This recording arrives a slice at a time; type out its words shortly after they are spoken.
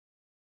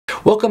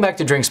Welcome back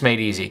to Drinks Made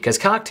Easy, because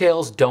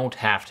cocktails don't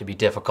have to be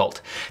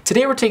difficult.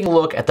 Today we're taking a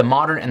look at the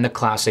modern and the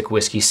classic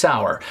whiskey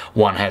sour.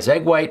 One has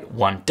egg white,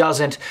 one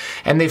doesn't,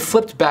 and they've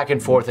flipped back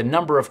and forth a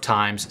number of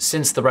times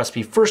since the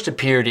recipe first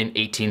appeared in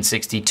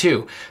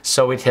 1862.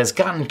 So it has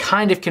gotten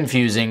kind of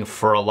confusing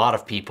for a lot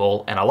of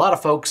people, and a lot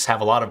of folks have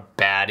a lot of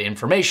bad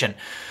information.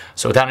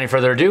 So without any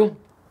further ado,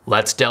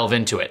 let's delve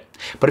into it.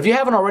 But if you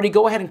haven't already,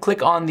 go ahead and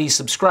click on the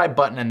subscribe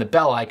button and the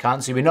bell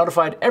icon so you'll be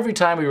notified every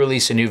time we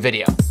release a new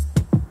video.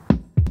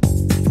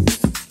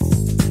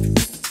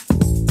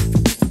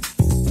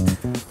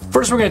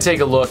 First, we're going to take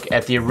a look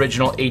at the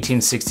original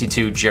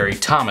 1862 Jerry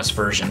Thomas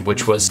version,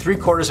 which was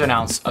 3/4 of an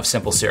ounce of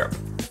simple syrup,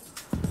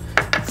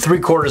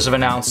 3/4 of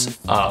an ounce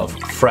of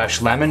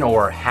fresh lemon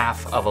or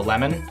half of a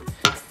lemon,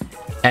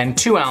 and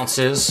 2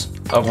 ounces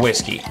of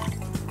whiskey.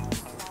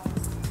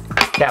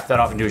 Cap that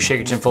off into a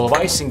shaker tin full of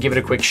ice and give it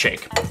a quick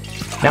shake.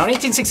 Now in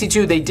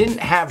 1862 they didn't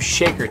have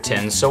shaker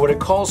tins, so what it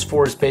calls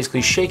for is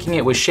basically shaking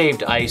it with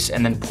shaved ice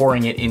and then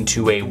pouring it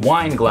into a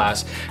wine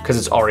glass because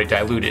it's already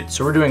diluted.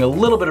 So we're doing a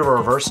little bit of a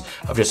reverse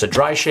of just a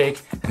dry shake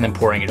and then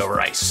pouring it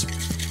over ice.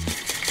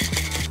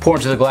 Pour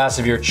into the glass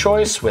of your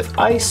choice with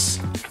ice.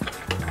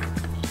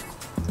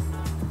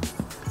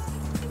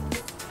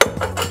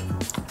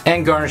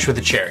 And garnish with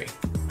a cherry.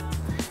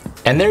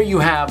 And there you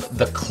have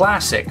the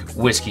classic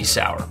whiskey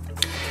sour.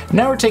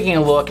 Now we're taking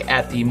a look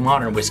at the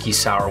modern whiskey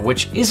sour,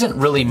 which isn't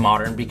really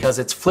modern because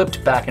it's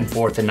flipped back and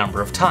forth a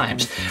number of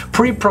times.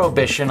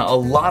 Pre-Prohibition, a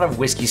lot of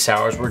whiskey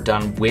sours were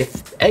done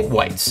with egg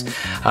whites.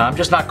 I'm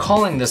just not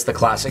calling this the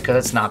classic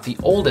because it's not the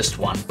oldest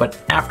one, but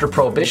after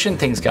Prohibition,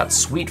 things got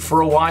sweet for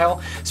a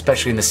while,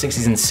 especially in the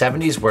 60s and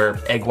 70s where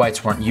egg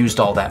whites weren't used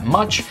all that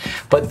much.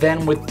 But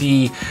then with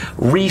the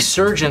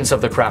resurgence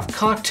of the craft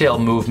cocktail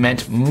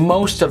movement,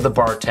 most of the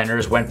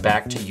bartenders went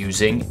back to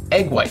using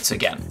egg whites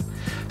again.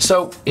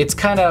 So it's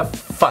kind of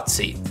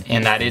futzy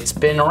in that it's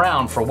been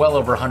around for well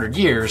over 100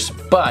 years,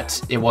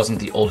 but it wasn't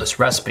the oldest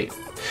recipe.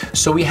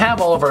 So we have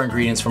all of our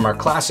ingredients from our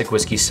classic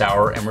whiskey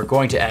sour, and we're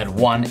going to add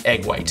 1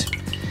 egg white.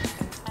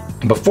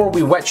 And before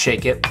we wet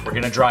shake it, we're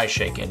gonna dry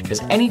shake it,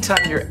 because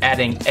anytime you're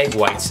adding egg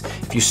whites,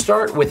 if you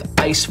start with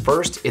ice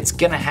first, it's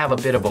gonna have a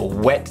bit of a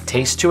wet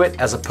taste to it,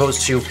 as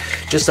opposed to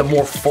just a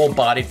more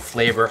full-bodied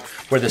flavor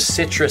where the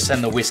citrus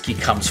and the whiskey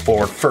comes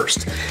forward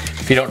first.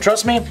 If you don't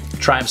trust me,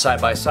 try them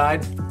side by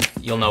side.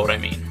 You'll know what I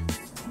mean.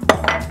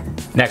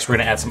 Next, we're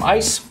gonna add some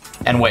ice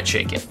and wet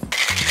shake it.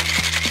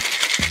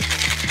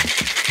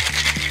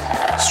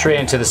 Straight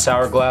into the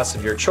sour glass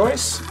of your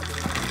choice.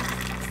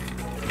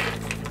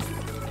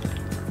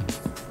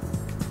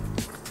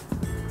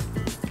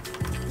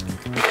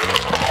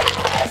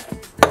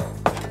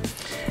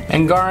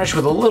 And garnish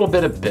with a little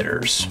bit of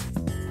bitters.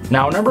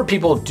 Now, a number of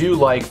people do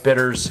like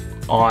bitters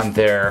on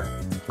their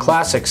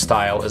classic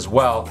style as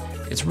well.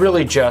 It's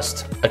really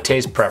just a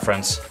taste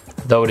preference,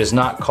 though it is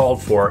not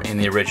called for in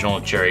the original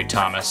Jerry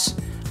Thomas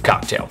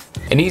cocktail.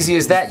 And easy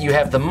as that, you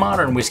have the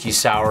modern whiskey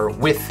sour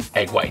with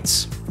egg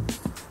whites.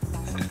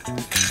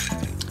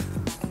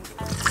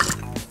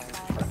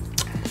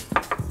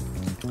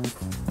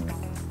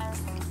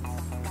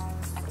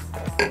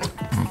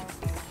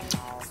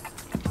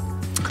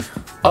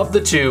 Of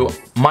the two,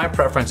 my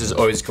preference is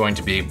always going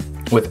to be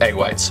with egg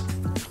whites.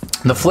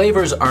 The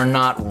flavors are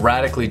not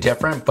radically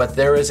different, but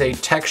there is a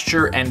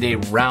texture and a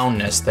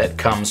roundness that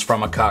comes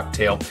from a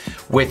cocktail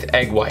with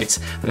egg whites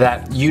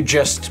that you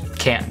just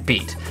can't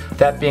beat.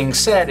 That being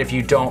said, if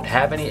you don't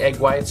have any egg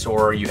whites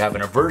or you have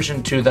an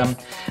aversion to them,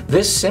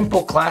 this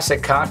simple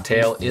classic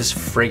cocktail is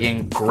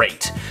friggin'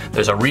 great.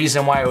 There's a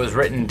reason why it was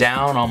written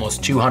down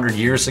almost 200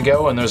 years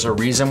ago, and there's a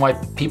reason why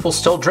people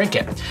still drink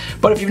it.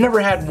 But if you've never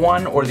had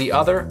one or the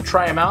other,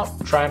 try them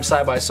out, try them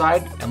side by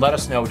side, and let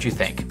us know what you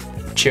think.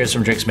 Cheers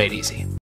from Drinks Made Easy.